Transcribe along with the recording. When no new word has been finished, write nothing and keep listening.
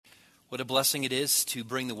What a blessing it is to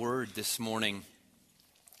bring the word this morning.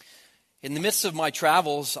 In the midst of my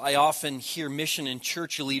travels, I often hear mission and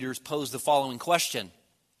church leaders pose the following question.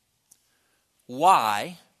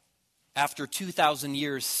 Why, after 2,000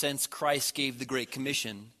 years since Christ gave the Great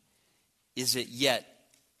Commission, is it yet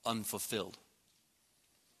unfulfilled?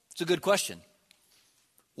 It's a good question.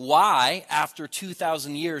 Why, after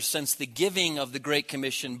 2,000 years since the giving of the Great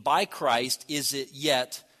Commission by Christ, is it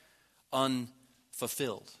yet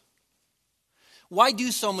unfulfilled? Why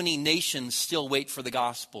do so many nations still wait for the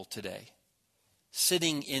gospel today?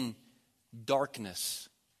 Sitting in darkness,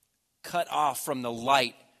 cut off from the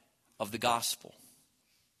light of the gospel.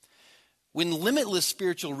 When limitless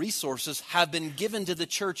spiritual resources have been given to the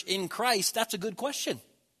church in Christ, that's a good question.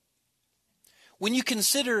 When you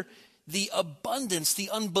consider the abundance, the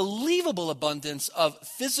unbelievable abundance of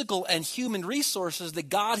physical and human resources that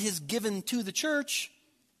God has given to the church,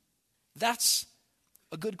 that's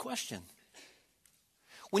a good question.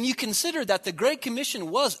 When you consider that the Great Commission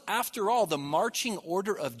was, after all, the marching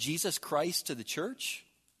order of Jesus Christ to the church,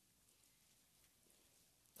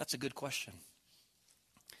 that's a good question.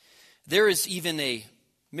 There is even a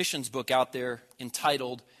missions book out there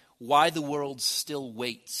entitled, Why the World Still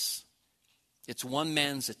Waits. It's one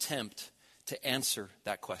man's attempt to answer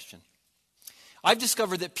that question. I've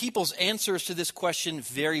discovered that people's answers to this question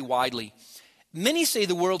vary widely. Many say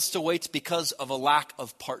the world still waits because of a lack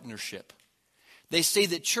of partnership. They say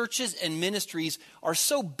that churches and ministries are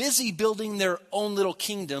so busy building their own little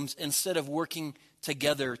kingdoms instead of working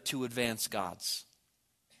together to advance God's.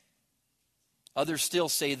 Others still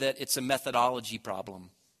say that it's a methodology problem.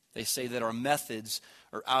 They say that our methods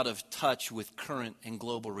are out of touch with current and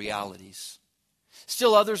global realities.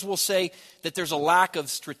 Still others will say that there's a lack of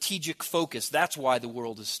strategic focus. That's why the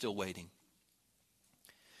world is still waiting.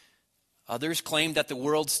 Others claim that the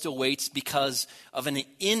world still waits because of an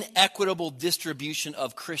inequitable distribution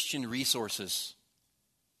of Christian resources.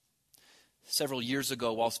 Several years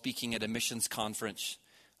ago, while speaking at a missions conference,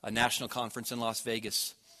 a national conference in Las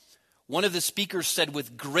Vegas, one of the speakers said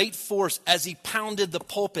with great force as he pounded the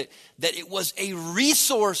pulpit that it was a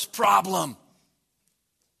resource problem.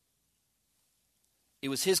 It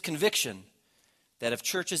was his conviction that if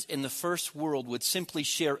churches in the first world would simply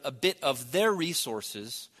share a bit of their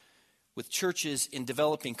resources with churches in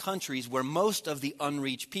developing countries where most of the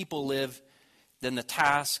unreached people live, then the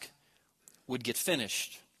task would get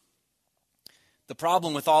finished. The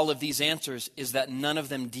problem with all of these answers is that none of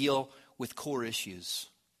them deal with core issues.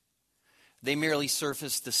 They merely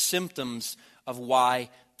surface the symptoms of why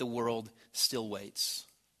the world still waits.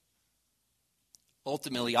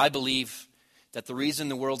 Ultimately, I believe that the reason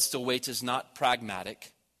the world still waits is not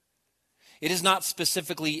pragmatic. It is not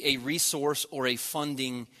specifically a resource or a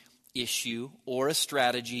funding issue or a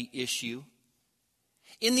strategy issue.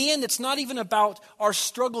 In the end, it's not even about our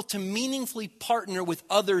struggle to meaningfully partner with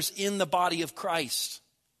others in the body of Christ.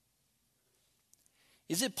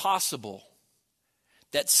 Is it possible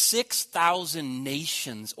that 6,000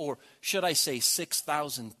 nations, or should I say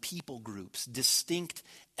 6,000 people groups, distinct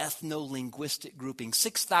ethno-linguistic groupings,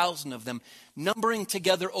 6,000 of them, numbering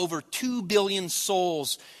together over 2 billion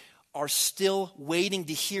souls, are still waiting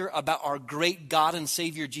to hear about our great God and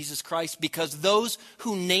Savior Jesus Christ because those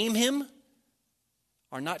who name him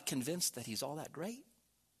are not convinced that he's all that great?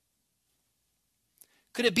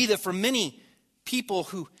 Could it be that for many people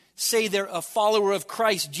who say they're a follower of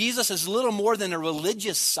Christ, Jesus is little more than a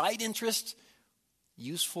religious side interest,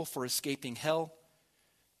 useful for escaping hell,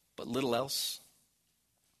 but little else?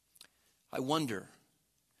 I wonder,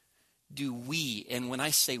 do we, and when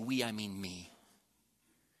I say we, I mean me,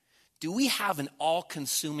 do we have an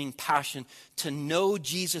all-consuming passion to know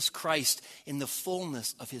Jesus Christ in the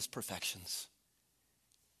fullness of his perfections?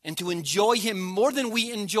 And to enjoy him more than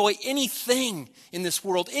we enjoy anything in this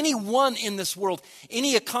world, anyone in this world,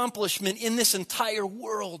 any accomplishment in this entire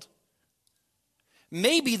world?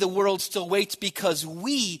 Maybe the world still waits because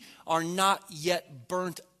we are not yet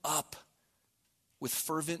burnt up with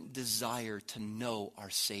fervent desire to know our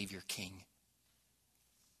Savior King.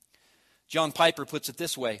 John Piper puts it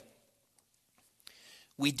this way: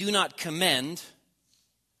 we do not commend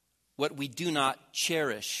what we do not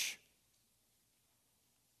cherish.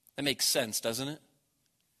 That makes sense, doesn't it?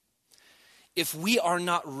 If we are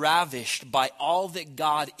not ravished by all that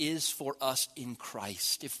God is for us in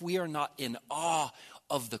Christ, if we are not in awe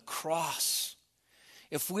of the cross,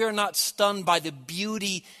 if we are not stunned by the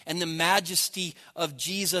beauty and the majesty of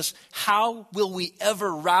Jesus, how will we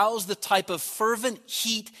ever rouse the type of fervent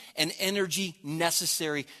heat and energy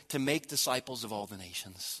necessary to make disciples of all the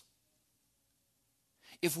nations?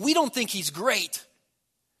 If we don't think he's great,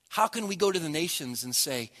 How can we go to the nations and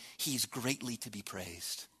say, he's greatly to be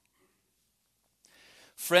praised?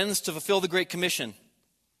 Friends, to fulfill the Great Commission,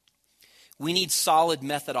 we need solid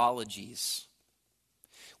methodologies.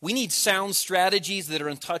 We need sound strategies that are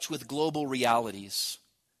in touch with global realities.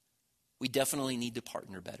 We definitely need to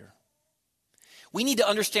partner better. We need to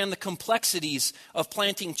understand the complexities of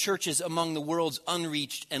planting churches among the world's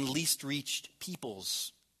unreached and least reached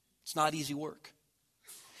peoples. It's not easy work.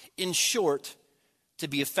 In short, to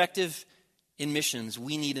be effective in missions,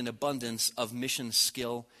 we need an abundance of mission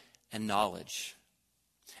skill and knowledge.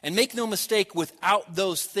 And make no mistake, without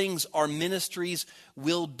those things, our ministries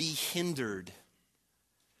will be hindered.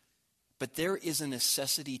 But there is a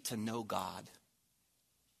necessity to know God.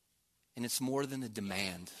 And it's more than a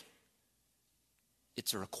demand.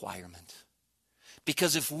 It's a requirement.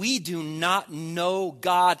 Because if we do not know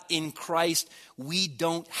God in Christ, we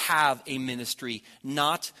don't have a ministry.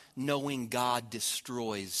 Not knowing God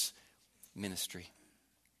destroys ministry.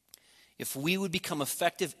 If we would become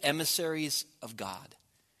effective emissaries of God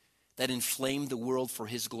that inflame the world for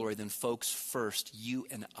his glory, then folks, first, you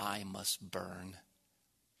and I must burn.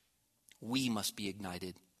 We must be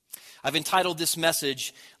ignited. I've entitled this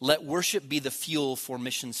message, Let Worship Be the Fuel for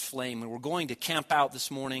Missions Flame. And we're going to camp out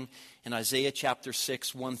this morning in Isaiah chapter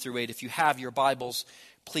 6, 1 through 8. If you have your Bibles,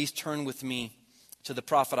 please turn with me to the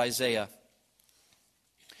prophet Isaiah.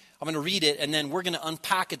 I'm going to read it, and then we're going to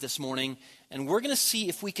unpack it this morning, and we're going to see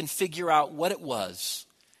if we can figure out what it was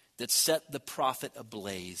that set the prophet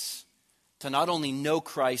ablaze to not only know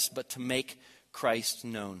Christ, but to make Christ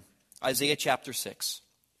known. Isaiah chapter 6.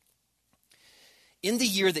 In the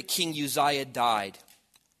year that King Uzziah died,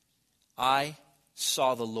 I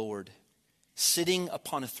saw the Lord sitting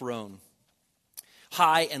upon a throne,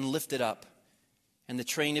 high and lifted up, and the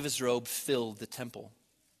train of his robe filled the temple.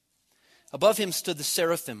 Above him stood the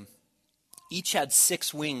seraphim. Each had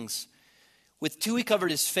 6 wings. With 2 he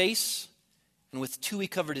covered his face, and with 2 he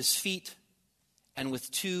covered his feet, and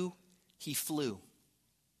with 2 he flew.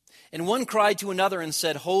 And one cried to another and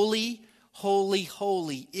said, Holy, holy,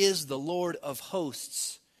 holy is the Lord of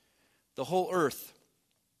hosts. The whole earth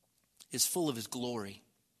is full of his glory.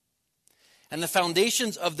 And the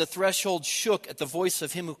foundations of the threshold shook at the voice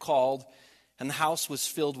of him who called, and the house was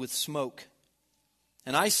filled with smoke.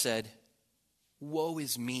 And I said, Woe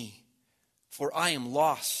is me, for I am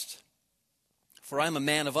lost. For I am a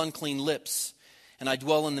man of unclean lips, and I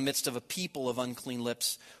dwell in the midst of a people of unclean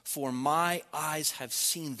lips. For my eyes have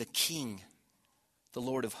seen the King, the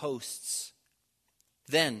Lord of hosts.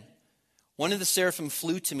 Then one of the seraphim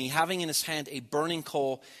flew to me, having in his hand a burning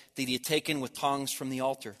coal that he had taken with tongs from the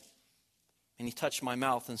altar. And he touched my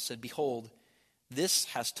mouth and said, Behold, this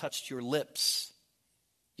has touched your lips.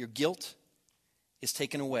 Your guilt is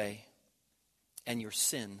taken away, and your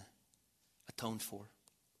sin atoned for.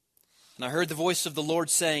 And I heard the voice of the Lord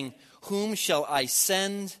saying, Whom shall I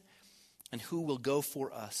send, and who will go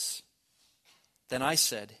for us? Then I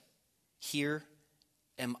said, Here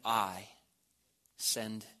am I,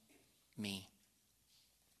 send me.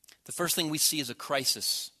 The first thing we see is a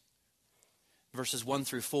crisis. Verses 1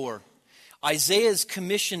 through 4. Isaiah's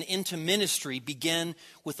commission into ministry began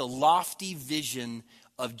with a lofty vision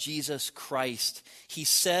of Jesus Christ. He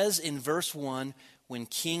says in verse 1, when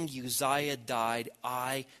King Uzziah died,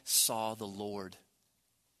 I saw the Lord.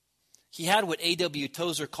 He had what A.W.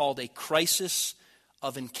 Tozer called a crisis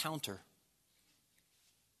of encounter.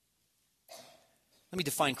 Let me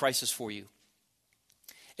define crisis for you.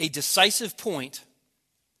 A decisive point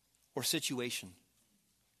or situation.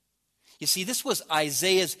 You see, this was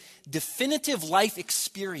Isaiah's definitive life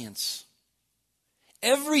experience.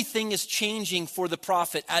 Everything is changing for the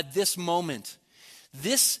prophet at this moment.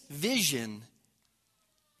 This vision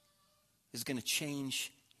is going to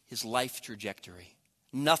change his life trajectory.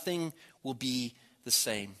 Nothing will be the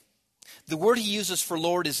same. The word he uses for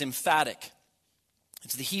Lord is emphatic.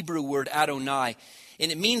 It's the Hebrew word Adonai,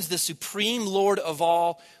 and it means the supreme Lord of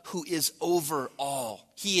all who is over all.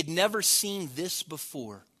 He had never seen this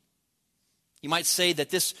before. You might say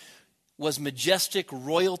that this was majestic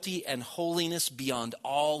royalty and holiness beyond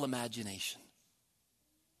all imagination.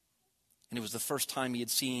 And it was the first time he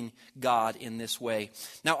had seen God in this way.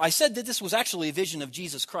 Now, I said that this was actually a vision of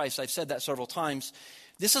Jesus Christ. I've said that several times.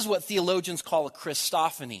 This is what theologians call a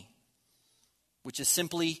Christophany, which is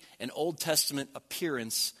simply an Old Testament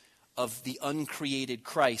appearance of the uncreated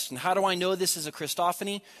Christ. And how do I know this is a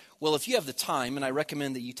Christophany? Well, if you have the time, and I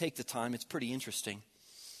recommend that you take the time, it's pretty interesting.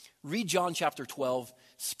 Read John chapter 12,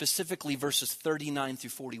 specifically verses 39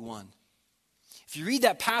 through 41. If you read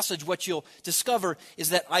that passage, what you'll discover is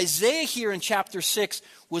that Isaiah here in chapter 6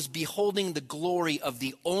 was beholding the glory of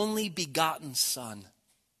the only begotten Son.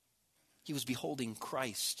 He was beholding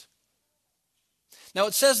Christ. Now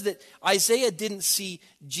it says that Isaiah didn't see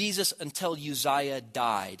Jesus until Uzziah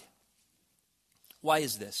died. Why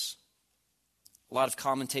is this? A lot of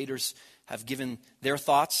commentators have given their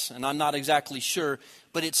thoughts, and I'm not exactly sure,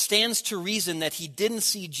 but it stands to reason that he didn't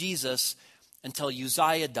see Jesus until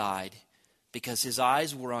Uzziah died, because his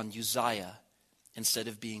eyes were on Uzziah instead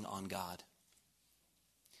of being on God.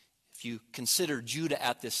 If you consider Judah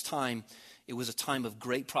at this time, it was a time of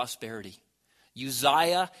great prosperity.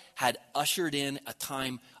 Uzziah had ushered in a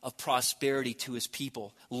time of prosperity to his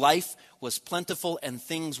people. Life was plentiful and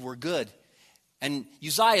things were good. And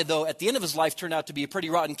Uzziah, though, at the end of his life turned out to be a pretty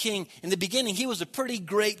rotten king, in the beginning he was a pretty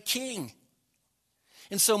great king.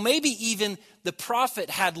 And so maybe even the prophet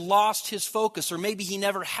had lost his focus, or maybe he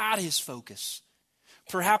never had his focus.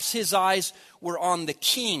 Perhaps his eyes were on the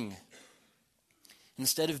king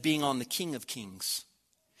instead of being on the King of Kings.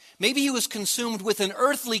 Maybe he was consumed with an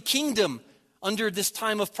earthly kingdom under this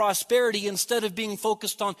time of prosperity instead of being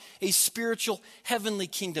focused on a spiritual heavenly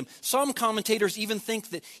kingdom. Some commentators even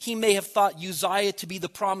think that he may have thought Uzziah to be the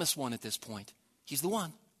promised one at this point. He's the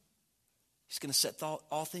one. He's going to set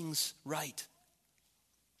all things right.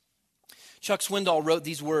 Chuck Swindoll wrote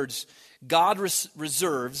these words: God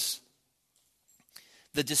reserves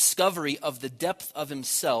the discovery of the depth of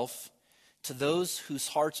himself to those whose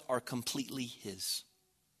hearts are completely his.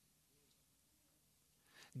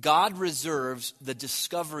 God reserves the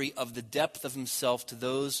discovery of the depth of himself to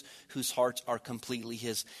those whose hearts are completely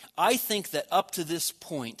his. I think that up to this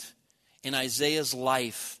point in Isaiah's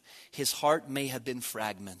life, his heart may have been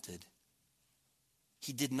fragmented.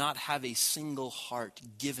 He did not have a single heart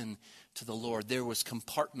given to the Lord. There was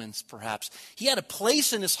compartments, perhaps. He had a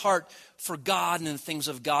place in his heart for God and the things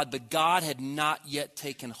of God, but God had not yet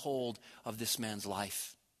taken hold of this man's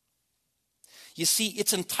life. You see,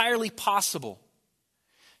 it's entirely possible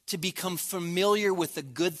to become familiar with the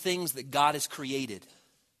good things that God has created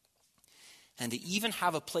and to even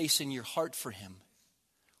have a place in your heart for him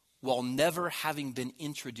while never having been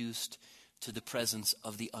introduced to the presence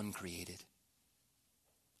of the uncreated.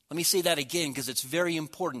 Let me say that again because it's very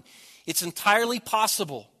important. It's entirely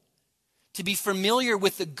possible to be familiar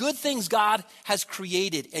with the good things God has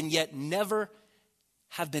created and yet never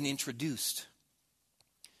have been introduced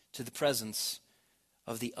to the presence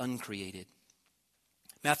of the uncreated.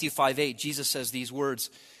 Matthew 5:8, Jesus says these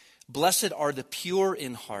words: "Blessed are the pure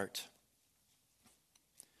in heart,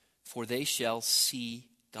 for they shall see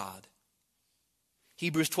God."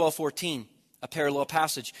 Hebrews 12:14, a parallel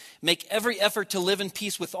passage: "Make every effort to live in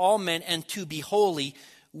peace with all men and to be holy.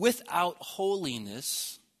 Without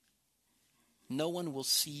holiness, no one will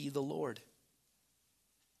see the Lord."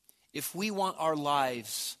 If we want our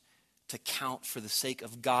lives to count for the sake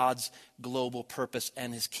of God's global purpose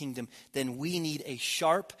and his kingdom, then we need a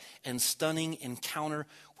sharp and stunning encounter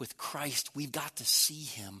with Christ. We've got to see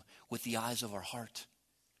him with the eyes of our heart.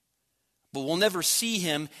 But we'll never see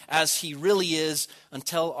him as he really is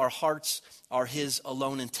until our hearts are his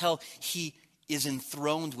alone, until he is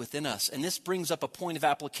enthroned within us. And this brings up a point of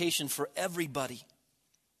application for everybody.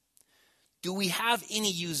 Do we have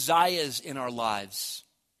any Uzziahs in our lives?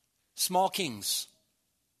 Small kings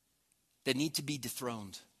that need to be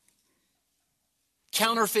dethroned.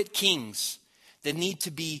 Counterfeit kings that need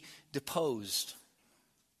to be deposed.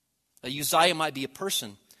 A Uzziah might be a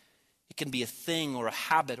person. It can be a thing or a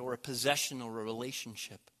habit or a possession or a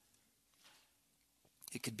relationship.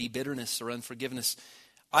 It could be bitterness or unforgiveness.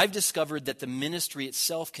 I've discovered that the ministry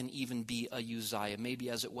itself can even be a Uzziah,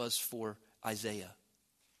 maybe as it was for Isaiah.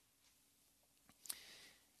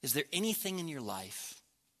 Is there anything in your life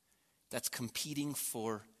that's competing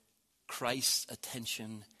for Christ's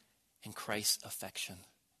attention and Christ's affection?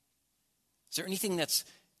 Is there anything that's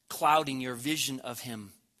clouding your vision of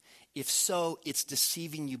him? If so, it's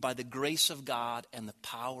deceiving you. By the grace of God and the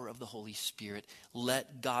power of the Holy Spirit,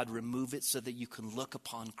 let God remove it so that you can look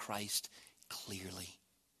upon Christ clearly.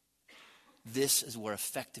 This is where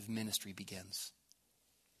effective ministry begins.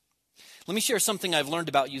 Let me share something I've learned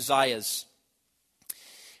about Uzziahs.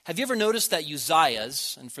 Have you ever noticed that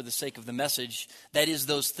Uzziahs, and for the sake of the message, that is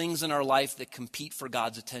those things in our life that compete for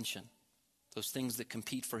God's attention, those things that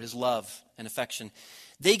compete for his love and affection,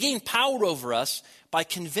 they gain power over us by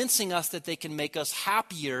convincing us that they can make us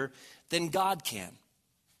happier than God can.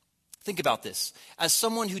 Think about this. As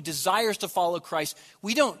someone who desires to follow Christ,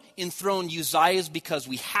 we don't enthrone Uzziahs because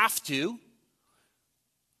we have to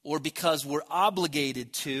or because we're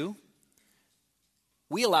obligated to.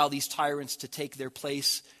 We allow these tyrants to take their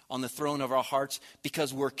place on the throne of our hearts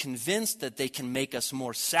because we're convinced that they can make us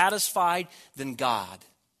more satisfied than God.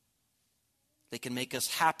 They can make us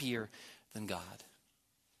happier than God.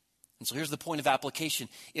 And so here's the point of application.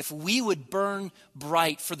 If we would burn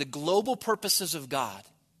bright for the global purposes of God,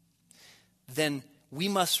 then we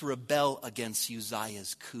must rebel against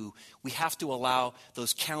Uzziah's coup. We have to allow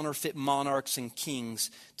those counterfeit monarchs and kings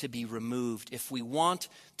to be removed. If we want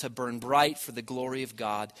to burn bright for the glory of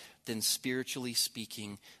God, then spiritually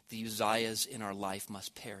speaking, the Uzziahs in our life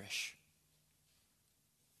must perish.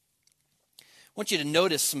 I want you to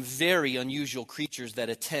notice some very unusual creatures that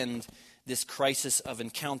attend this crisis of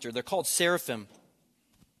encounter. They're called seraphim.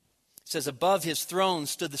 It says, above his throne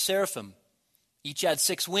stood the seraphim. Each had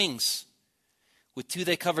 6 wings. With 2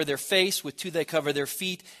 they cover their face, with 2 they cover their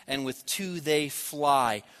feet, and with 2 they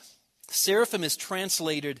fly. Seraphim is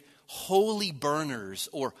translated holy burners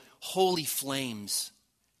or holy flames.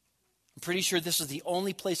 I'm pretty sure this is the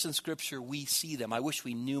only place in Scripture we see them. I wish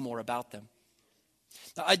we knew more about them.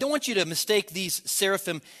 Now, I don't want you to mistake these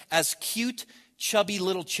seraphim as cute, chubby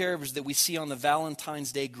little cherubs that we see on the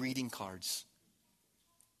Valentine's Day greeting cards.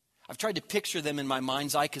 I've tried to picture them in my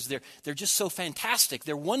mind's eye because they're just so fantastic.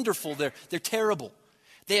 They're wonderful. They're terrible.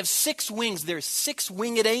 They have 6 wings. They're 6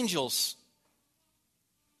 winged angels.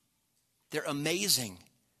 They're amazing,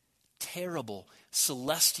 terrible,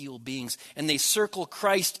 celestial beings. And they circle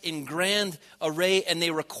Christ in grand array, and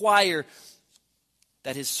they require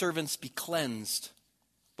that his servants be cleansed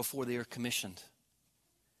before they are commissioned.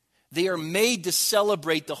 They are made to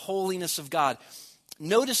celebrate the holiness of God.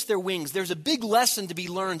 Notice their wings. There's a big lesson to be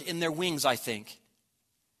learned in their wings, I think.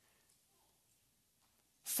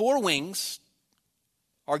 4 wings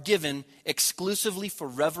are given exclusively for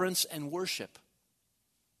reverence and worship,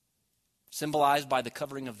 symbolized by the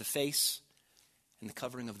covering of the face and the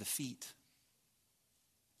covering of the feet.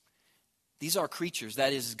 These are creatures,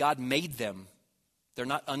 that is, God made them. They're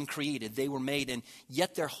not uncreated. They were made, and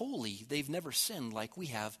yet they're holy. They've never sinned like we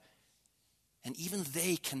have. And even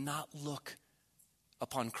they cannot look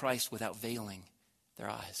upon Christ without veiling their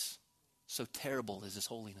eyes. So terrible is his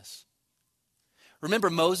holiness. Remember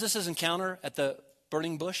Moses' encounter at the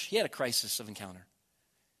burning bush? He had a crisis of encounter.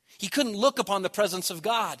 He couldn't look upon the presence of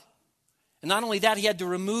God. And not only that, he had to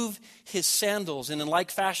remove his sandals. And in like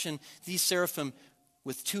fashion, these seraphim,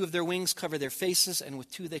 with 2 of their wings, cover their faces, and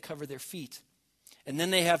with 2 they cover their feet. And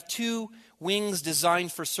then they have 2 wings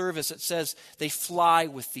designed for service. It says they fly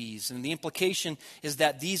with these. And the implication is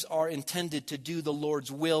that these are intended to do the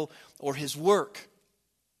Lord's will or his work.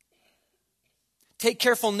 Take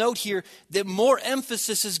careful note here that more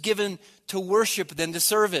emphasis is given to worship than to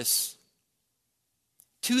service.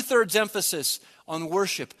 2/3 emphasis on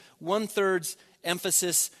worship, 1/3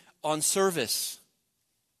 emphasis on service.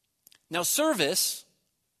 Now, service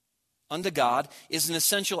unto God is an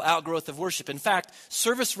essential outgrowth of worship. In fact,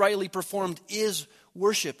 service rightly performed is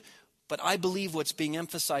worship. But I believe what's being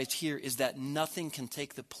emphasized here is that nothing can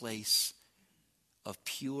take the place of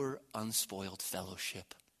pure, unspoiled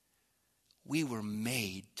fellowship. We were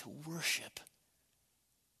made to worship.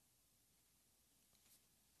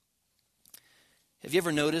 Have you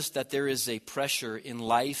ever noticed that there is a pressure in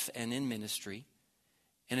life and in ministry,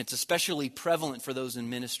 and it's especially prevalent for those in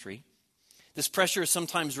ministry? This pressure is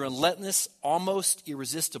sometimes relentless, almost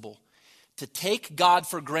irresistible, to take God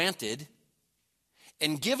for granted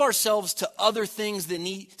and give ourselves to other things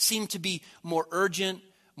that seem to be more urgent,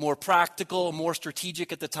 more practical, more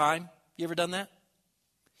strategic at the time. You ever done that?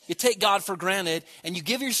 You take God for granted and you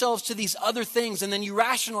give yourselves to these other things, and then you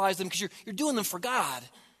rationalize them because you're doing them for God.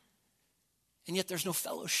 And yet there's no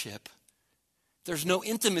fellowship. There's no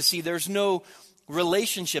intimacy. There's no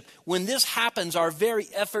relationship. When this happens, our very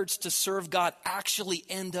efforts to serve God actually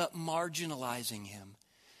end up marginalizing him.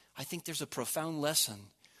 I think there's a profound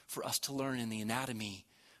lesson for us to learn in the anatomy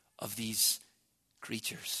of these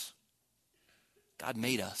creatures. God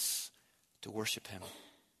made us to worship him.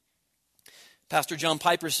 Pastor John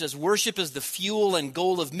Piper says, worship is the fuel and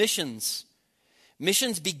goal of missions.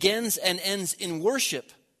 Missions begins and ends in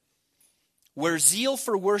worship. Where zeal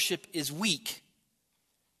for worship is weak,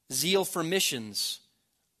 zeal for missions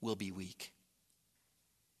will be weak.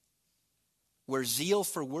 Where zeal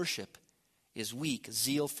for worship is weak,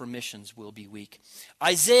 zeal for missions will be weak.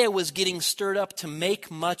 Isaiah was getting stirred up to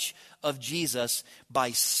make much of Jesus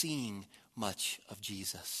by seeing much of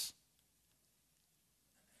Jesus.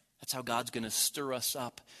 That's how God's going to stir us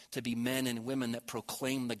up to be men and women that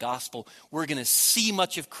proclaim the gospel. We're going to see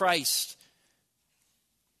much of Christ.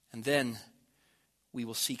 And then we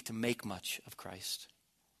will seek to make much of Christ.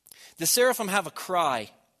 The seraphim have a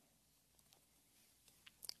cry.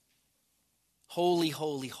 Holy,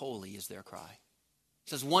 holy, holy is their cry. It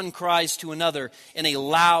says one cries to another in a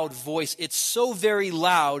loud voice. It's so very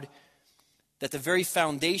loud that the very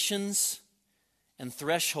foundations and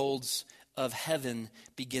thresholds of heaven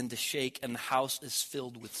begin to shake, and the house is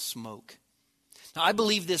filled with smoke. Now, I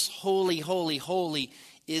believe this holy, holy, holy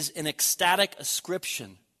is an ecstatic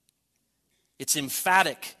ascription. It's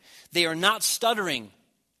emphatic. They are not stuttering.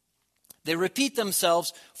 They repeat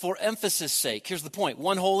themselves for emphasis' sake. Here's the point.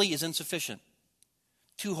 1 holy is insufficient.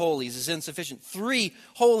 2 holies is insufficient. 3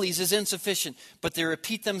 holies is insufficient. But they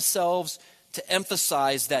repeat themselves to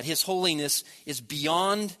emphasize that his holiness is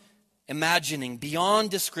beyond imagining,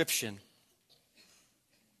 beyond description.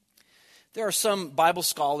 There are some Bible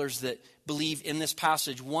scholars that believe in this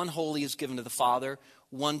passage 1 holy is given to the Father,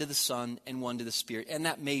 1 to the Son, and 1 to the Spirit. And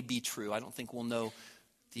that may be true. I don't think we'll know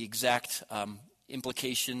the exact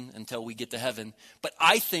implication until we get to heaven. But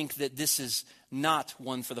I think that this is not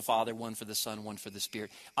 1 for the Father, 1 for the Son, 1 for the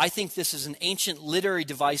Spirit. I think this is an ancient literary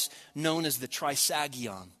device known as the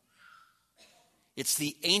trisagion. It's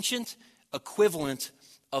the ancient equivalent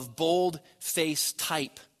of bold-face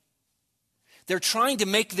type. They're trying to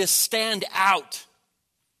make this stand out.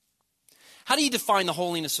 How do you define the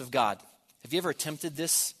holiness of God? Have you ever attempted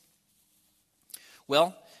this?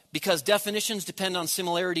 Well, because definitions depend on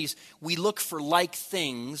similarities, we look for like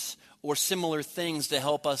things or similar things to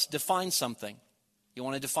help us define something. You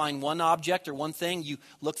want to define one object or one thing, you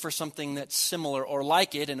look for something that's similar or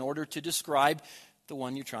like it in order to describe the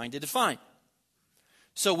one you're trying to define.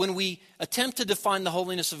 So when we attempt to define the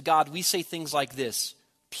holiness of God, we say things like this: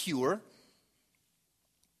 pure,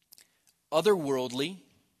 otherworldly,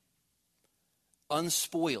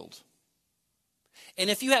 unspoiled. And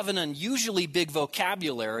if you have an unusually big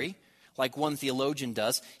vocabulary, like one theologian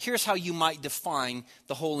does, here's how you might define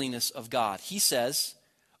the holiness of God. He says,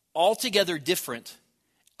 altogether different,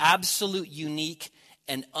 absolute, unique,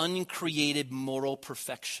 and uncreated moral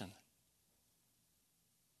perfection.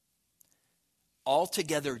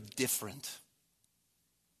 Altogether different,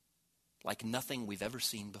 like nothing we've ever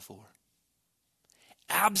seen before.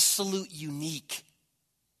 Absolute unique.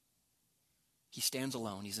 He stands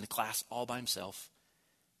alone. He's in a class all by himself.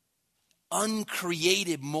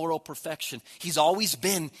 Uncreated moral perfection. He's always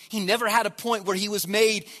been. He never had a point where he was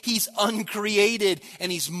made. He's uncreated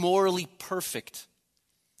and he's morally perfect.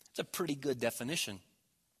 It's a pretty good definition.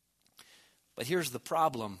 But here's the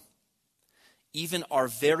problem. Even our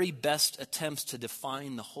very best attempts to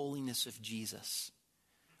define the holiness of Jesus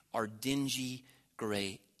are dingy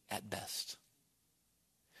gray at best.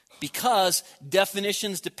 Because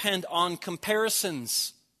definitions depend on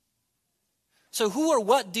comparisons. So who or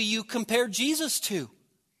what do you compare Jesus to?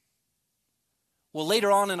 Well, later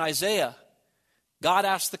on in Isaiah, God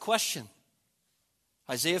asked the question.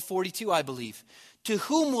 Isaiah 42, I believe. To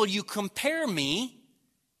whom will you compare me?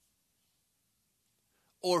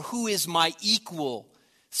 Or who is my equal,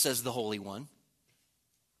 says the Holy One.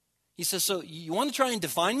 He says, so you want to try and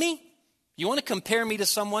define me? You want to compare me to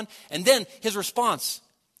someone? And then his response,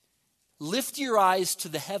 lift your eyes to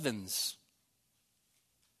the heavens.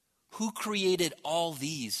 Who created all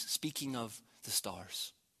these? Speaking of the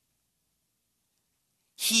stars.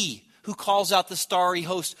 He who calls out the starry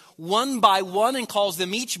host one by one and calls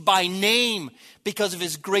them each by name because of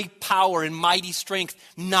his great power and mighty strength.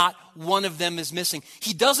 Not one of them is missing.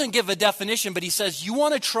 He doesn't give a definition, but he says, you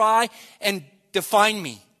want to try and define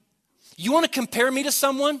me? You want to compare me to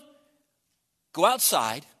someone? Go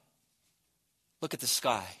outside, look at the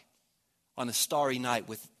sky on a starry night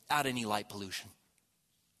without any light pollution,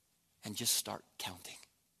 and just start counting.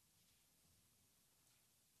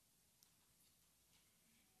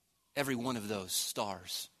 Every one of those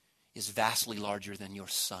stars is vastly larger than your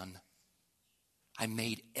sun. I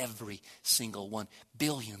made every single one.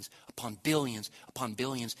 Billions upon billions upon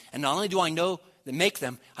billions. And not only do I know that make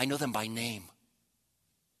them, I know them by name.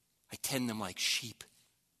 I tend them like sheep.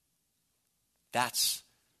 That's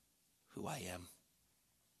who I am.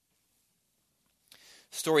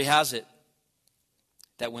 Story has it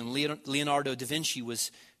that when Leonardo da Vinci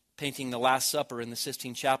was painting the Last Supper in the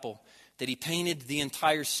Sistine Chapel, that he painted the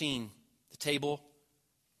entire scene, the table,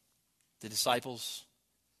 the disciples,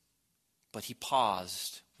 but he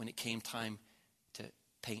paused when it came time to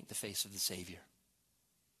paint the face of the Savior.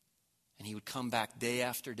 And he would come back day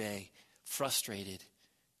after day, frustrated.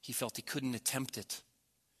 He felt he couldn't attempt it.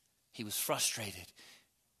 He was frustrated.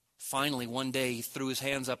 Finally, one day, he threw his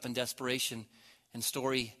hands up in desperation, and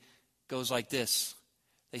story goes like this.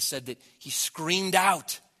 They said that he screamed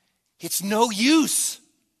out, "It's no use.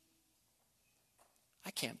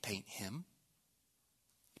 I can't paint him."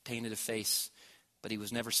 He painted a face, but he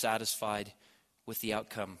was never satisfied with the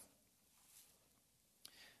outcome.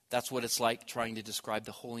 That's what it's like trying to describe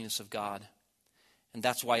the holiness of God. And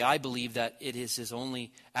that's why I believe that it is his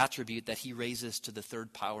only attribute that he raises to the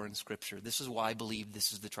third power in Scripture. This is why I believe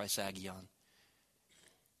this is the Trisagion.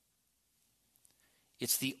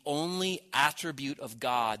 It's the only attribute of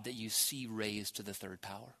God that you see raised to the third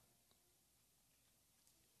power.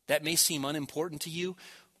 That may seem unimportant to you,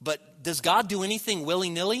 but does God do anything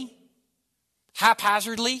willy-nilly?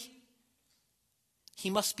 Haphazardly? He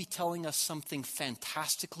must be telling us something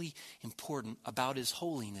fantastically important about his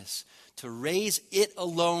holiness to raise it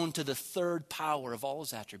alone to the third power of all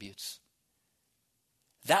his attributes.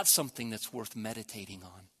 That's something that's worth meditating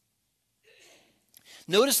on.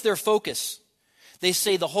 Notice their focus. They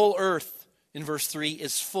say the whole earth, in verse 3,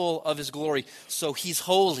 is full of his glory. So he's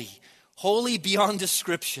holy, holy beyond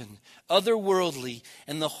description, otherworldly,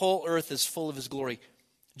 and the whole earth is full of his glory.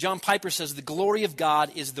 John Piper says the glory of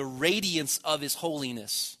God is the radiance of his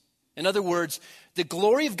holiness. In other words, the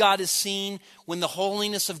glory of God is seen when the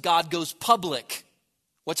holiness of God goes public.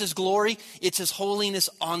 What's his glory? It's his holiness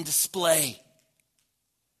on display.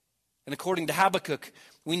 And according to Habakkuk,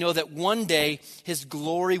 we know that one day his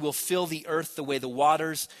glory will fill the earth the way the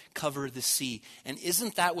waters cover the sea. And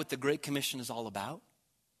isn't that what the Great Commission is all about?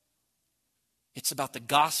 It's about the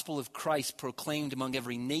gospel of Christ proclaimed among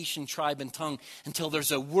every nation, tribe, and tongue until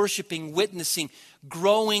there's a worshiping, witnessing,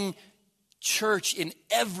 growing church in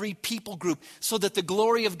every people group so that the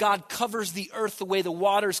glory of God covers the earth the way the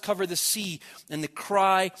waters cover the sea. And the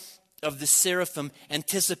cry of the seraphim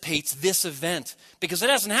anticipates this event because it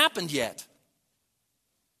hasn't happened yet.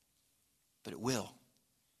 But it will.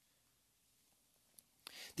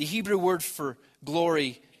 The Hebrew word for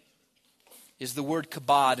glory is the word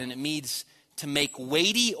kabod, and it means to make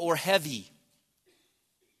weighty or heavy.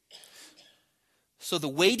 So the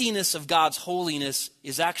weightiness of God's holiness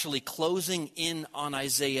is actually closing in on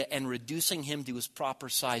Isaiah and reducing him to his proper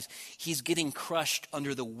size. He's getting crushed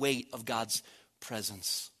under the weight of God's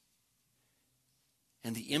presence.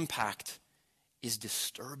 And the impact is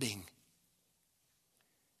disturbing.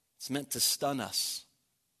 It's meant to stun us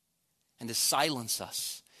and to silence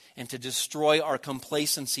us and to destroy our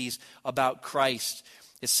complacencies about Christ.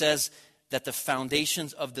 It says that the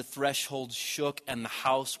foundations of the threshold shook and the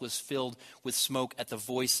house was filled with smoke at the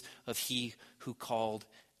voice of he who called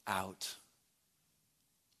out.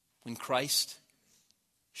 When Christ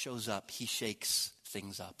shows up, he shakes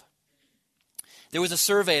things up. There was a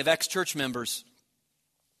survey of ex-church members,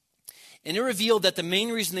 and it revealed that the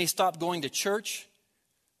main reason they stopped going to church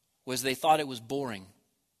was they thought it was boring.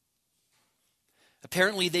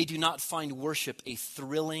 Apparently, they do not find worship a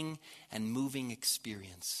thrilling and moving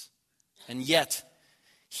experience. And yet,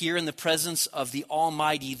 here in the presence of the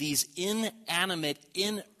Almighty, these inanimate,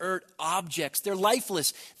 inert objects, they're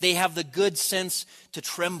lifeless. They have the good sense to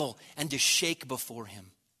tremble and to shake before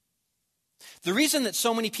him. The reason that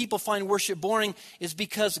so many people find worship boring is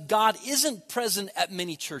because God isn't present at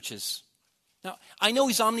many churches. Now, I know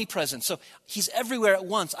he's omnipresent, so he's everywhere at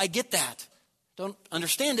once. I get that. Don't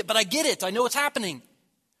understand it, but I get it. I know it's happening.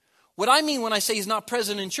 What I mean when I say he's not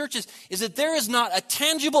present in churches is that there is not a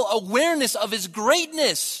tangible awareness of his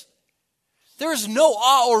greatness. There is no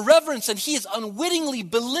awe or reverence, and he is unwittingly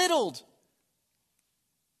belittled.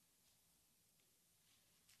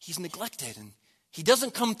 He's neglected, and he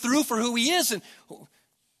doesn't come through for who he is. And no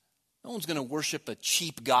one's going to worship a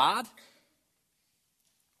cheap God.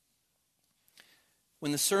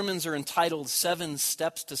 When the sermons are entitled 7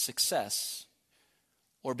 Steps to Success,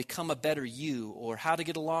 or Become a Better You, or How to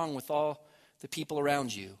Get Along with All the People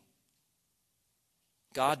Around You,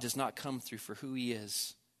 God does not come through for who he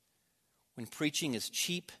is. When preaching is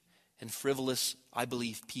cheap and frivolous, I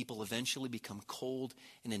believe people eventually become cold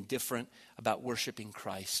and indifferent about worshiping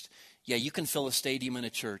Christ. Yeah, you can fill a stadium in a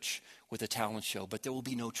church with a talent show, but there will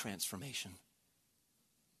be no transformation.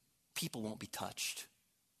 People won't be touched.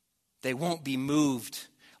 They won't be moved.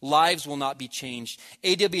 Lives will not be changed.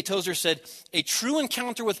 A.W. Tozer said, a true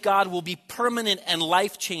encounter with God will be permanent and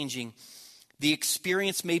life-changing. The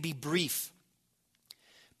experience may be brief,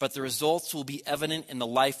 but the results will be evident in the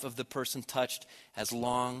life of the person touched as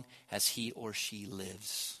long as he or she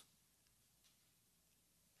lives.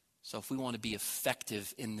 So if we want to be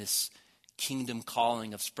effective in this kingdom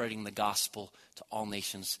calling of spreading the gospel to all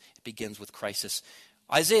nations, it begins with crisis.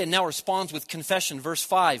 Isaiah now responds with confession. Verse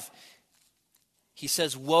 5, he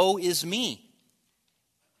says, woe is me,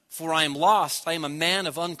 for I am lost. I am a man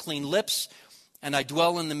of unclean lips, and I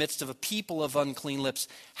dwell in the midst of a people of unclean lips.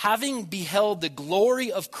 Having beheld the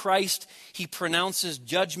glory of Christ, he pronounces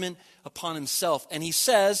judgment upon himself. And he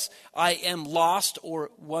says, I am lost,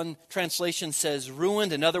 or one translation says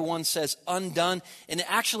ruined, another one says undone. And it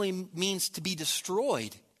actually means to be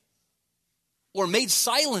destroyed or made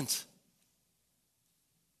silent.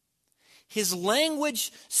 His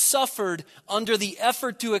language suffered under the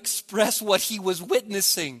effort to express what he was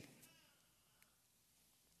witnessing.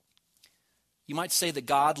 You might say that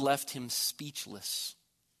God left him speechless.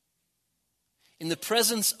 In the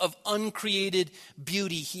presence of uncreated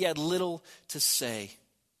beauty, he had little to say.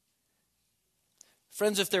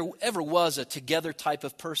 Friends, if there ever was a together type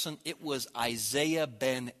of person, it was Isaiah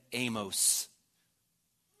ben Amos.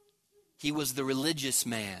 He was the religious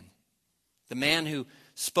man, the man who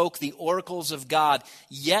spoke the oracles of God,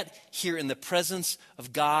 yet here in the presence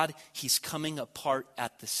of God, he's coming apart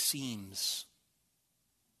at the seams.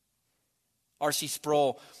 R.C.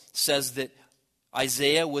 Sproul says that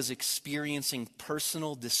Isaiah was experiencing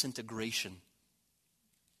personal disintegration.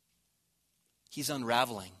 He's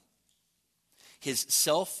unraveling. His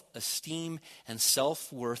self-esteem and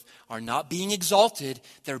self-worth are not being exalted,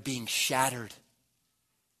 they're being shattered.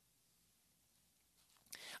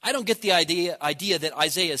 I don't get the idea that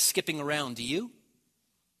Isaiah is skipping around, do you?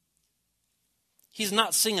 He's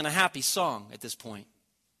not singing a happy song at this point.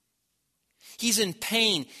 He's in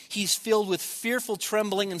pain. He's filled with fearful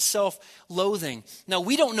trembling and self-loathing. Now,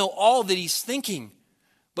 we don't know all that he's thinking,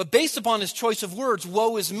 but based upon his choice of words,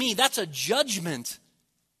 woe is me, that's a judgment.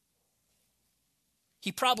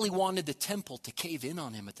 He probably wanted the temple to cave in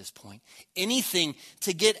on him at this point. Anything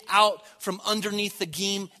to get out from underneath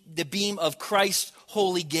the beam of Christ's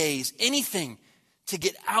holy gaze. Anything to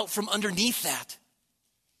get out from underneath that.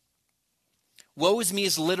 Woe is me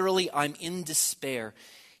is literally, I'm in despair.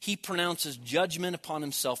 He pronounces judgment upon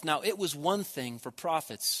himself. Now, it was one thing for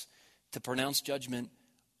prophets to pronounce judgment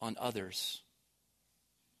on others,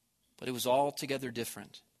 but it was altogether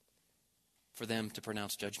different for them to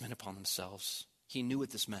pronounce judgment upon themselves. He knew what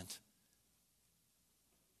this meant.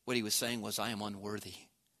 What he was saying was, I am unworthy.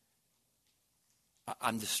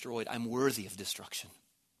 I'm destroyed. I'm worthy of destruction.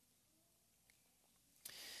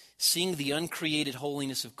 Seeing the uncreated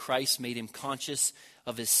holiness of Christ made him conscious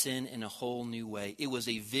of his sin in a whole new way. It was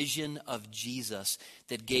a vision of Jesus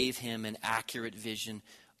that gave him an accurate vision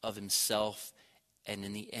of himself. And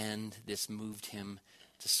in the end, this moved him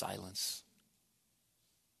to silence.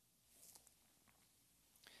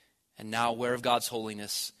 And now, aware of God's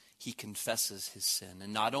holiness, he confesses his sin.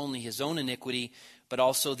 And not only his own iniquity, but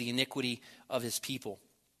also the iniquity of his people.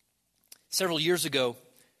 Several years ago,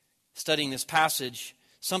 studying this passage,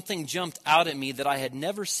 something jumped out at me that I had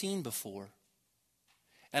never seen before.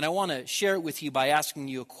 And I want to share it with you by asking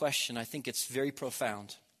you a question. I think it's very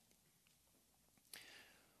profound.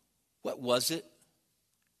 What was it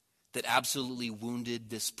that absolutely wounded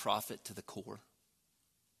this prophet to the core?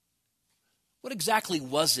 What exactly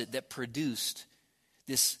was it that produced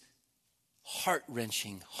this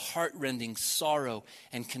heart-wrenching, heart-rending sorrow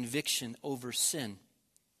and conviction over sin?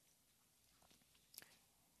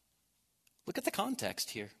 Look at the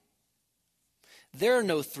context here. There are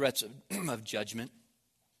no threats of judgment.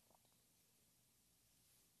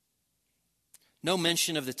 No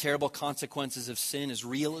mention of the terrible consequences of sin, as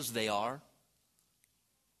real as they are.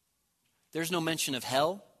 There's no mention of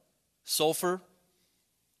hell, sulfur.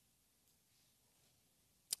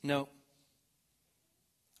 No.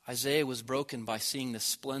 Isaiah was broken by seeing the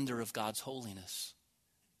splendor of God's holiness.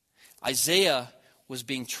 Isaiah was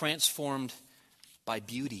being transformed by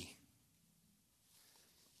beauty.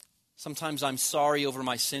 Sometimes I'm sorry over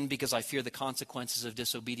my sin because I fear the consequences of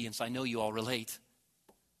disobedience. I know you all relate.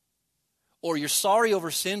 Or you're sorry over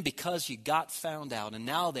sin because you got found out and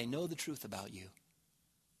now they know the truth about you.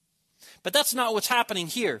 But that's not what's happening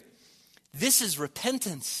here. This is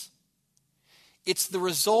repentance. It's the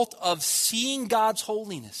result of seeing God's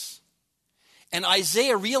holiness. And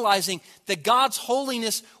Isaiah realizing that God's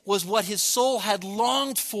holiness was what his soul had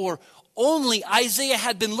longed for. Only Isaiah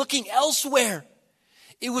had been looking elsewhere.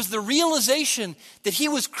 It was the realization that he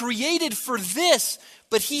was created for this,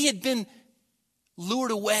 but he had been lured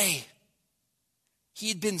away. He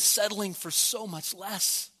had been settling for so much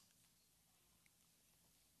less.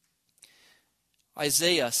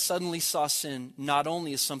 Isaiah suddenly saw sin not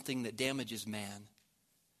only as something that damages man,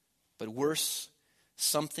 but worse,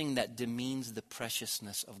 something that demeans the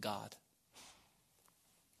preciousness of God.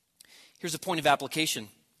 Here's a point of application.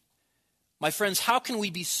 My friends, how can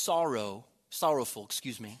we be sorrowful,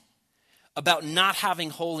 about not having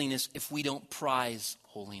holiness if we don't prize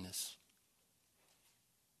holiness?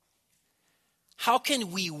 How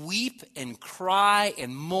can we weep and cry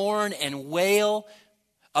and mourn and wail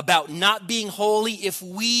about not being holy if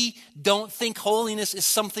we don't think holiness is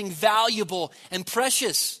something valuable and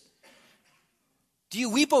precious? Do you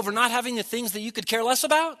weep over not having the things that you could care less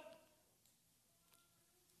about?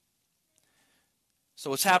 So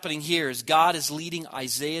what's happening here is God is leading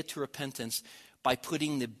Isaiah to repentance, by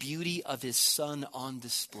putting the beauty of his Son on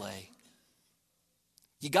display.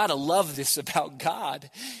 You got to love this about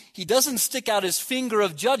God. He doesn't stick out his finger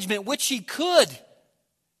of judgment, which he could,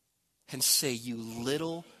 and say, "You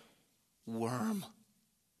little worm.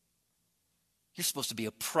 You're supposed to be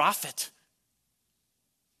a prophet."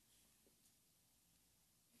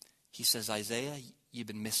 He says, "Isaiah, you've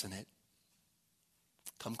been missing it.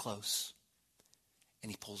 Come close."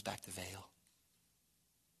 And he pulls back the veil.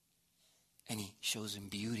 And he shows him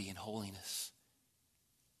beauty and holiness.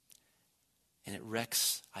 And it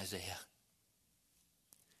wrecks Isaiah.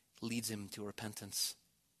 Leads him to repentance.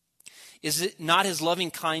 Is it not his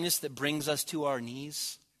loving kindness that brings us to our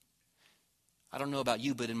knees? I don't know about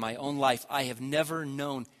you, but in my own life, I have never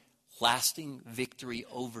known lasting victory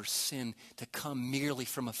over sin to come merely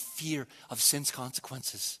from a fear of sin's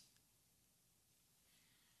consequences.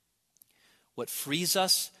 What frees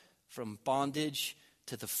us from bondage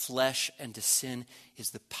to the flesh and to sin is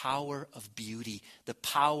the power of beauty, the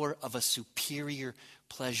power of a superior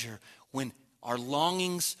pleasure. When our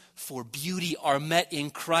longings for beauty are met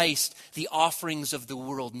in Christ, the offerings of the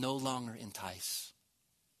world no longer entice.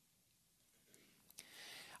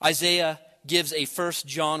 Isaiah gives a 1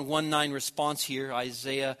 John 1:9 response here.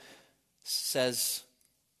 Isaiah says,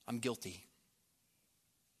 "I'm guilty."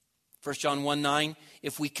 1 John 1:9,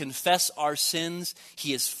 "If we confess our sins,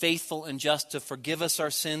 he is faithful and just to forgive us our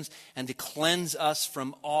sins and to cleanse us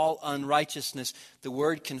from all unrighteousness." The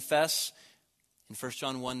word confess in 1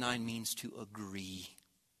 John 1:9 means to agree.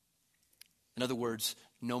 In other words,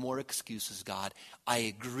 no more excuses, God. I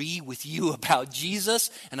agree with you about Jesus,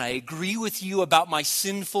 and I agree with you about my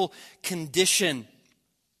sinful condition.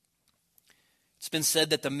 It's been said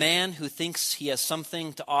that the man who thinks he has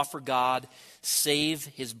something to offer God, save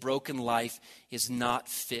his broken life, is not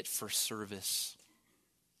fit for service.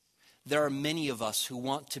 There are many of us who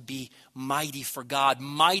want to be mighty for God,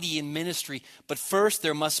 mighty in ministry. But first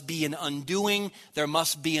there must be an undoing, there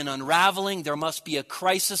must be an unraveling, there must be a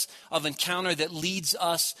crisis of encounter that leads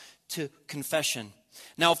us to confession.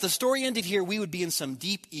 Now, if the story ended here, we would be in some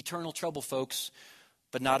deep eternal trouble, folks.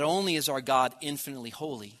 But not only is our God infinitely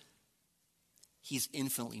holy, he's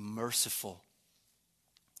infinitely merciful.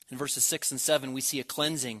 In verses 6 and 7, we see a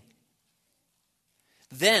cleansing.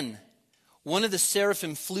 "Then one of the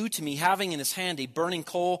seraphim flew to me, having in his hand a burning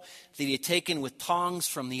coal that he had taken with tongs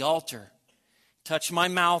from the altar. Touched my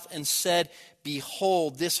mouth and said,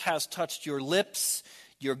 'Behold, this has touched your lips.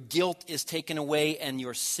 Your guilt is taken away and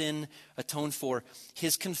your sin atoned for.'"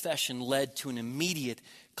 His confession led to an immediate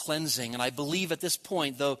cleansing. And I believe at this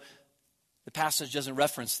point, though the passage doesn't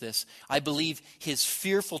reference this, I believe his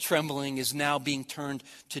fearful trembling is now being turned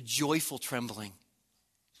to joyful trembling.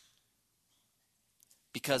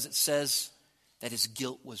 Because it says that his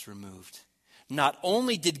guilt was removed. Not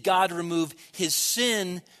only did God remove his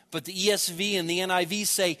sin, but the ESV and the NIV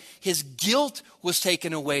say his guilt was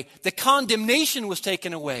taken away. The condemnation was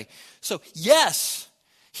taken away. So yes,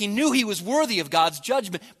 he knew he was worthy of God's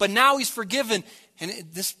judgment, but now he's forgiven. And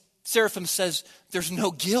this seraphim says there's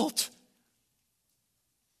no guilt.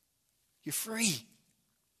 You're free.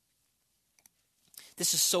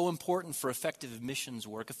 This is so important for effective missions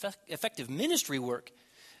work, effective ministry work.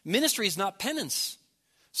 Ministry is not penance.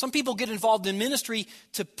 Some people get involved in ministry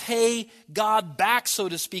to pay God back, so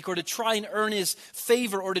to speak, or to try and earn his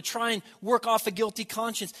favor, or to try and work off a guilty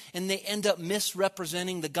conscience, and they end up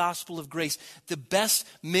misrepresenting the gospel of grace. The best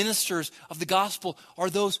ministers of the gospel are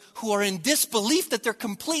those who are in disbelief that they're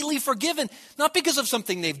completely forgiven, not because of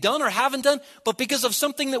something they've done or haven't done, but because of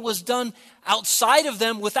something that was done outside of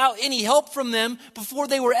them without any help from them before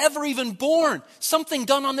they were ever even born, something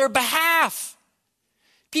done on their behalf.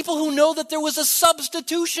 People who know that there was a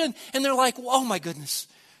substitution, and they're like, "Oh my goodness,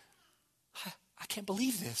 I can't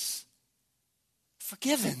believe this.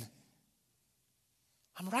 Forgiven.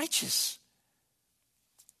 I'm righteous."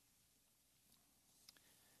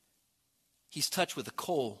 He's touched with a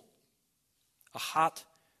coal, a hot,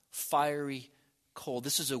 fiery coal.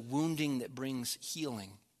 This is a wounding that brings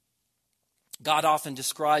healing. God often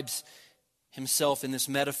describes himself in this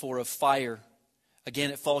metaphor of fire.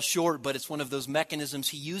 Again, it falls short, but it's one of those mechanisms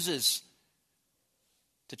he uses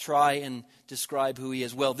to try and describe who he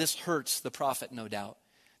is. Well, this hurts the prophet, no doubt.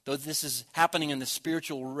 Though this is happening in the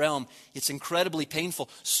spiritual realm, it's incredibly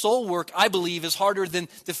painful. Soul work, I believe, is harder than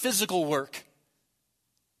the physical work.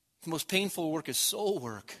 The most painful work is soul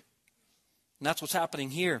work. And that's what's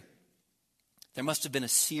happening here. There must have been a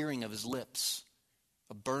searing of his lips,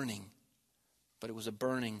 a burning. But it was a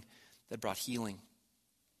burning that brought healing.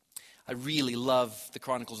 I really love the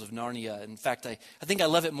Chronicles of Narnia. In fact, I think I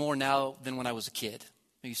love it more now than when I was a kid.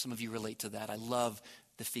 Maybe some of you relate to that. I love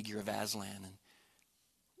the figure of Aslan. And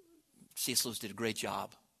C.S. Lewis did a great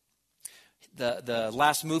job. The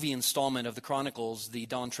last movie installment of the Chronicles, the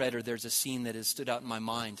Dawn Treader, there's a scene that has stood out in my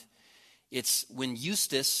mind. It's when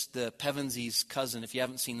Eustace, the Pevensies' cousin, if you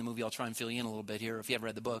haven't seen the movie, I'll try and fill you in a little bit here if you haven't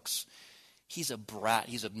read the books. He's a brat.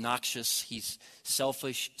 He's obnoxious. He's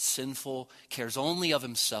selfish, sinful, cares only of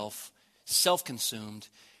himself, self-consumed.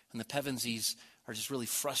 And the Pevensies are just really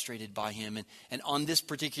frustrated by him. And on this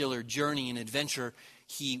particular journey and adventure,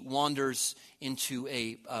 he wanders into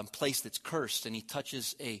a place that's cursed, and he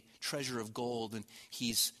touches a treasure of gold, and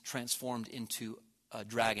he's transformed into a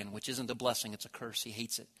dragon, which isn't a blessing, it's a curse. He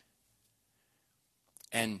hates it.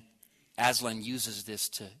 And Aslan uses this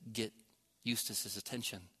to get Eustace's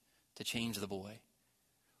attention, to change the boy.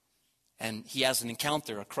 And he has an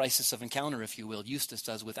encounter, a crisis of encounter, if you will. Eustace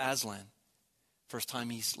does with Aslan. First time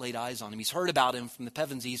he's laid eyes on him. He's heard about him from the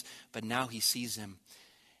Pevensies, but now he sees him.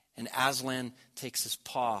 And Aslan takes his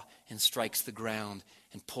paw and strikes the ground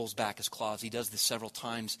and pulls back his claws. He does this several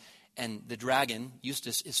times. And the dragon,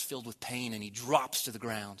 Eustace, is filled with pain, and he drops to the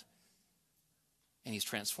ground. And he's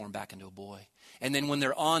transformed back into a boy. And then when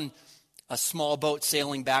they're on a small boat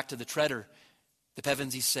sailing back to the Treader, the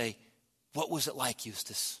Pevensies say, "What was it like,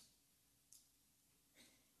 Eustace?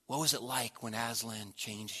 What was it like when Aslan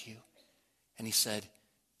changed you?" And he said,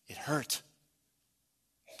 "It hurt,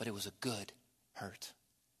 but it was a good hurt."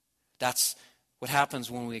 That's what happens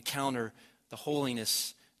when we encounter the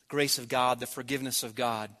holiness, the grace of God, the forgiveness of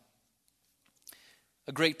God.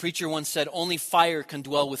 A great preacher once said, "Only fire can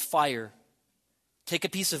dwell with fire. Take a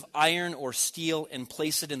piece of iron or steel and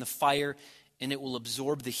place it in the fire, and it will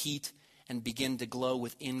absorb the heat and begin to glow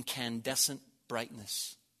with incandescent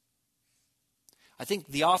brightness." I think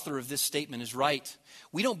the author of this statement is right.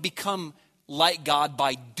 We don't become like God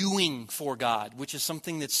by doing for God, which is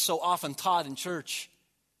something that's so often taught in church.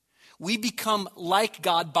 We become like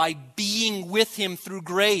God by being with Him through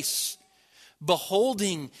grace.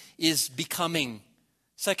 Beholding is becoming.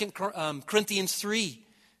 2 Corinthians 3.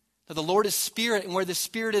 The Lord is Spirit, and where the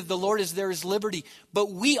Spirit of the Lord is, there is liberty.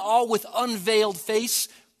 But we all with unveiled face,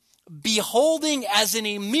 beholding as in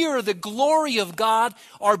a mirror the glory of God,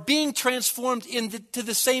 are being transformed into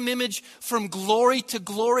the same image from glory to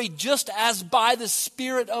glory, just as by the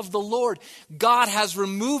Spirit of the Lord. God has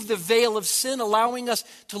removed the veil of sin, allowing us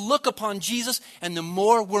to look upon Jesus, and the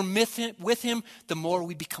more we're with Him, the more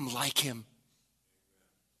we become like Him.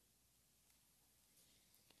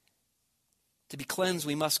 To be cleansed,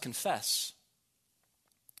 we must confess.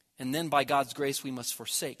 And then by God's grace, we must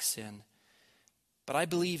forsake sin. But I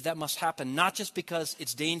believe that must happen not just because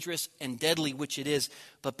it's dangerous and deadly, which it is,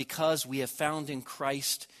 but because we have found in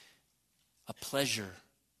Christ a pleasure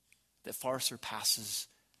that far surpasses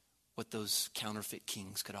what those counterfeit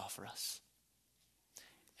kings could offer us.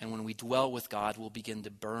 And when we dwell with God, we'll begin to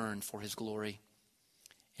burn for His glory.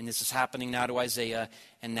 And this is happening now to Isaiah,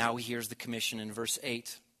 and now he hears the commission in verse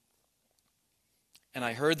 8. "And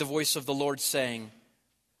I heard the voice of the Lord saying,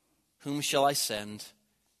 'Whom shall I send,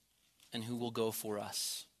 and who will go for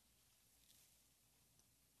us?'"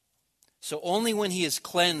 So only when he is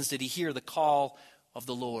cleansed did he hear the call of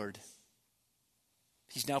the Lord.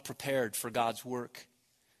 He's now prepared for God's work.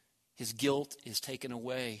 His guilt is taken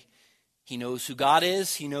away. He knows who God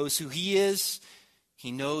is. He knows who he is.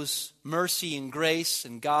 He knows mercy and grace,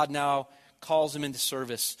 and God now calls him into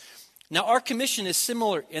service. Now, our commission is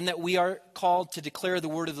similar in that we are called to declare the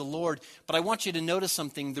word of the Lord. But I want you to notice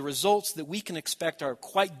something. The results that we can expect are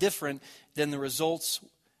quite different than the results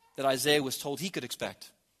that Isaiah was told he could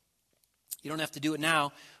expect. You don't have to do it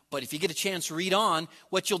now, but if you get a chance, read on.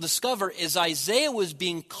 What you'll discover is Isaiah was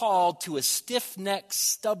being called to a stiff-necked,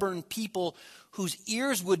 stubborn people whose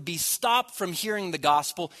ears would be stopped from hearing the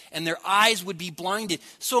gospel and their eyes would be blinded.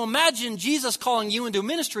 So imagine Jesus calling you into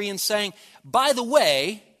ministry and saying, "By the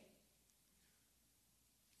way,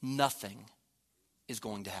 nothing is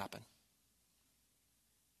going to happen.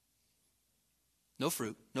 No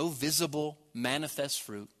fruit, no visible, manifest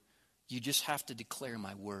fruit. You just have to declare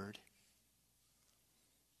my word."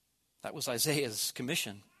 That was Isaiah's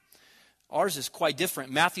commission. Ours is quite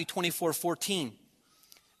different. Matthew 24:14.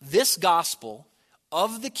 "This gospel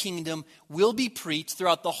of the kingdom will be preached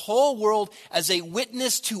throughout the whole world as a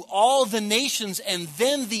witness to all the nations, and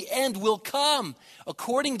then the end will come."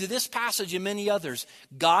 According to this passage and many others,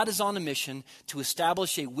 God is on a mission to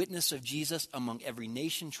establish a witness of Jesus among every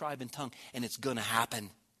nation, tribe, and tongue, and it's going to happen.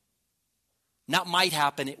 Not might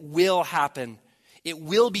happen, it will happen. It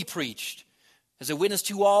will be preached as a witness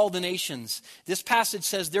to all the nations. This passage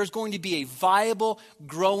says there's going to be a viable,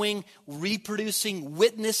 growing, reproducing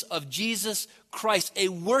witness of Jesus Christ, a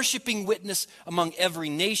worshiping witness among every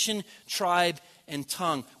nation, tribe, and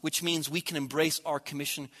tongue, which means we can embrace our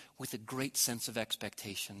commission with a great sense of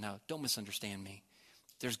expectation. Now, don't misunderstand me.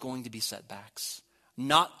 There's going to be setbacks.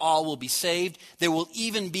 Not all will be saved. There will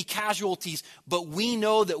even be casualties, but we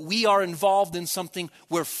know that we are involved in something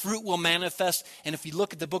where fruit will manifest. And if you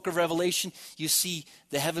look at the book of Revelation, you see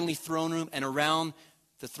the heavenly throne room, and around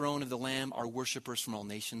the throne of the Lamb are worshipers from all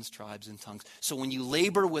nations, tribes, and tongues. So when you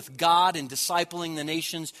labor with God and discipling the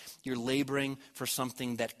nations, you're laboring for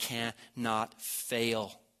something that cannot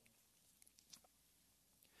fail.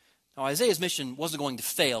 Now, Isaiah's mission wasn't going to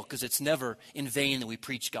fail because it's never in vain that we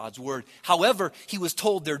preach God's word. However, he was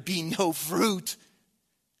told there'd be no fruit.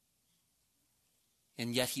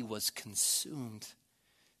 And yet he was consumed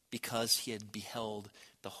because he had beheld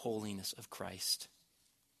the holiness of Christ.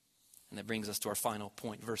 And that brings us to our final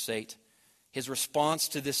point, verse 8. His response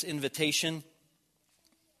to this invitation,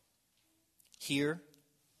 "Here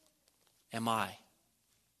am I.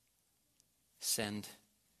 Send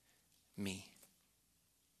me."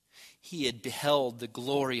 He had beheld the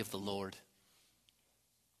glory of the Lord.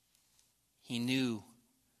 He knew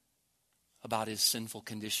about his sinful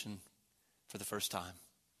condition for the first time.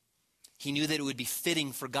 He knew that it would be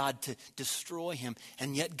fitting for God to destroy him,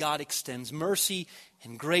 and yet God extends mercy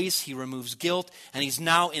and grace. He removes guilt, and he's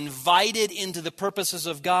now invited into the purposes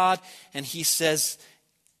of God, and he says,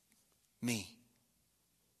 "Me."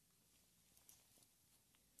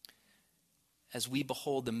 As we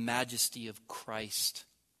behold the majesty of Christ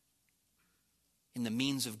in the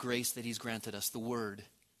means of grace that he's granted us, the word,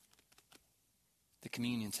 the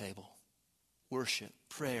communion table, worship,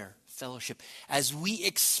 prayer, fellowship, as we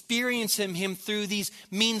experience him through these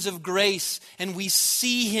means of grace and we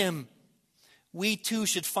see him, we too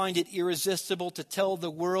should find it irresistible to tell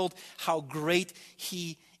the world how great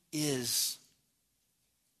he is.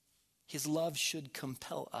 His love should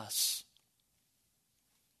compel us.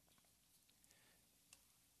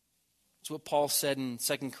 It's what Paul said in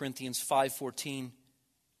 2 Corinthians 5:14.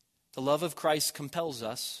 The love of Christ compels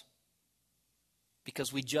us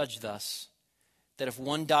because we judge thus, that if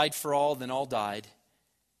one died for all, then all died.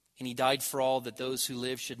 And he died for all, that those who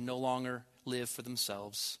live should no longer live for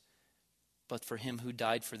themselves, but for him who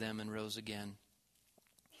died for them and rose again.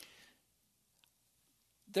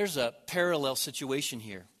 There's a parallel situation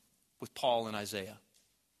here with Paul and Isaiah.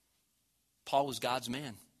 Paul was God's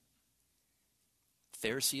man.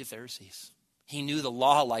 Pharisee of Pharisees. He knew the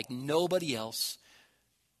law like nobody else,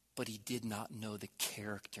 but he did not know the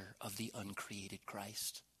character of the uncreated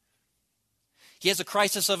Christ. He has a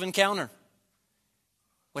crisis of encounter.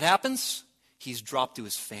 What happens? He's dropped to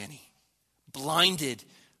his fanny, blinded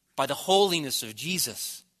by the holiness of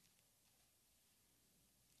Jesus.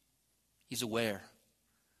 He's aware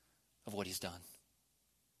of what he's done.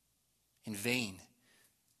 In vain,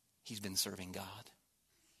 he's been serving God.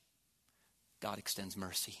 God extends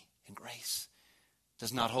mercy and grace.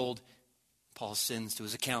 Does not hold Paul's sins to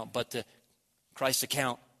his account, but to Christ's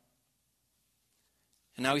account.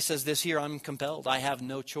 And now he says this here, I'm compelled. I have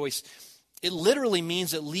no choice. It literally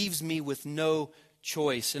means it leaves me with no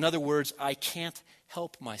choice. In other words, I can't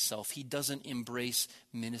help myself. He doesn't embrace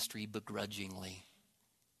ministry begrudgingly.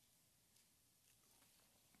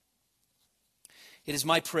 It is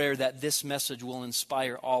my prayer that this message will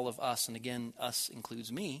inspire all of us, and again, us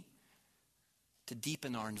includes me, to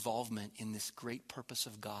deepen our involvement in this great purpose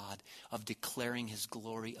of God of declaring his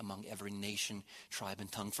glory among every nation, tribe,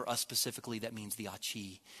 and tongue. For us specifically, that means the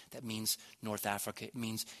Achi. That means North Africa. It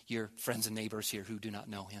means your friends and neighbors here who do not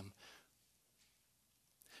know him.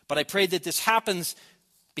 But I pray that this happens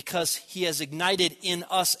because he has ignited in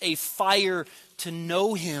us a fire to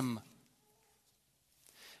know him.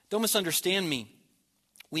 Don't misunderstand me.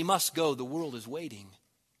 We must go. The world is waiting.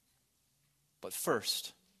 But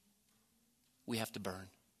first, we have to burn.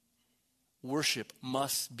 Worship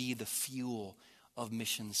must be the fuel of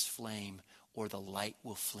mission's flame, or the light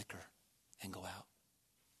will flicker and go out.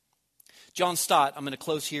 John Stott, I'm going to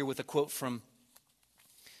close here with a quote from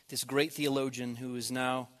this great theologian who is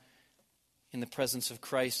now in the presence of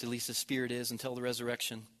Christ, at least his spirit is, until the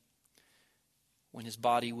resurrection, when his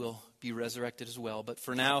body will be resurrected as well. But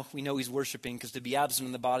for now, we know he's worshiping, because to be absent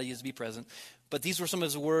in the body is to be present. But these were some of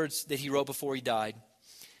his words that he wrote before he died.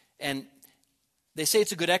 And they say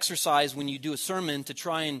it's a good exercise when you do a sermon to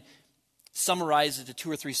try and summarize it to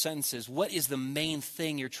 2 or 3 sentences. What is the main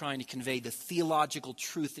thing you're trying to convey, the theological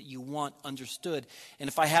truth that you want understood? And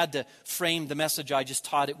if I had to frame the message I just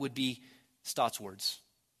taught, it would be Stott's words.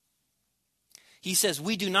 He says,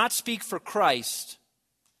 we do not speak for Christ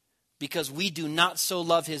because we do not so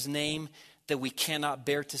love his name that we cannot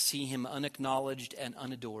bear to see him unacknowledged and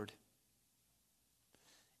unadored.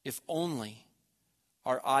 If only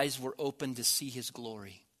our eyes were opened to see his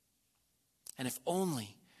glory. And if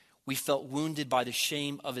only we felt wounded by the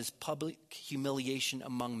shame of his public humiliation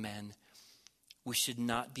among men, we should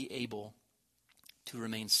not be able to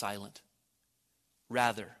remain silent.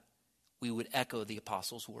 Rather, we would echo the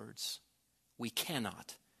apostles' words. We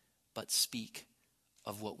cannot but speak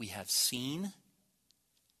of what we have seen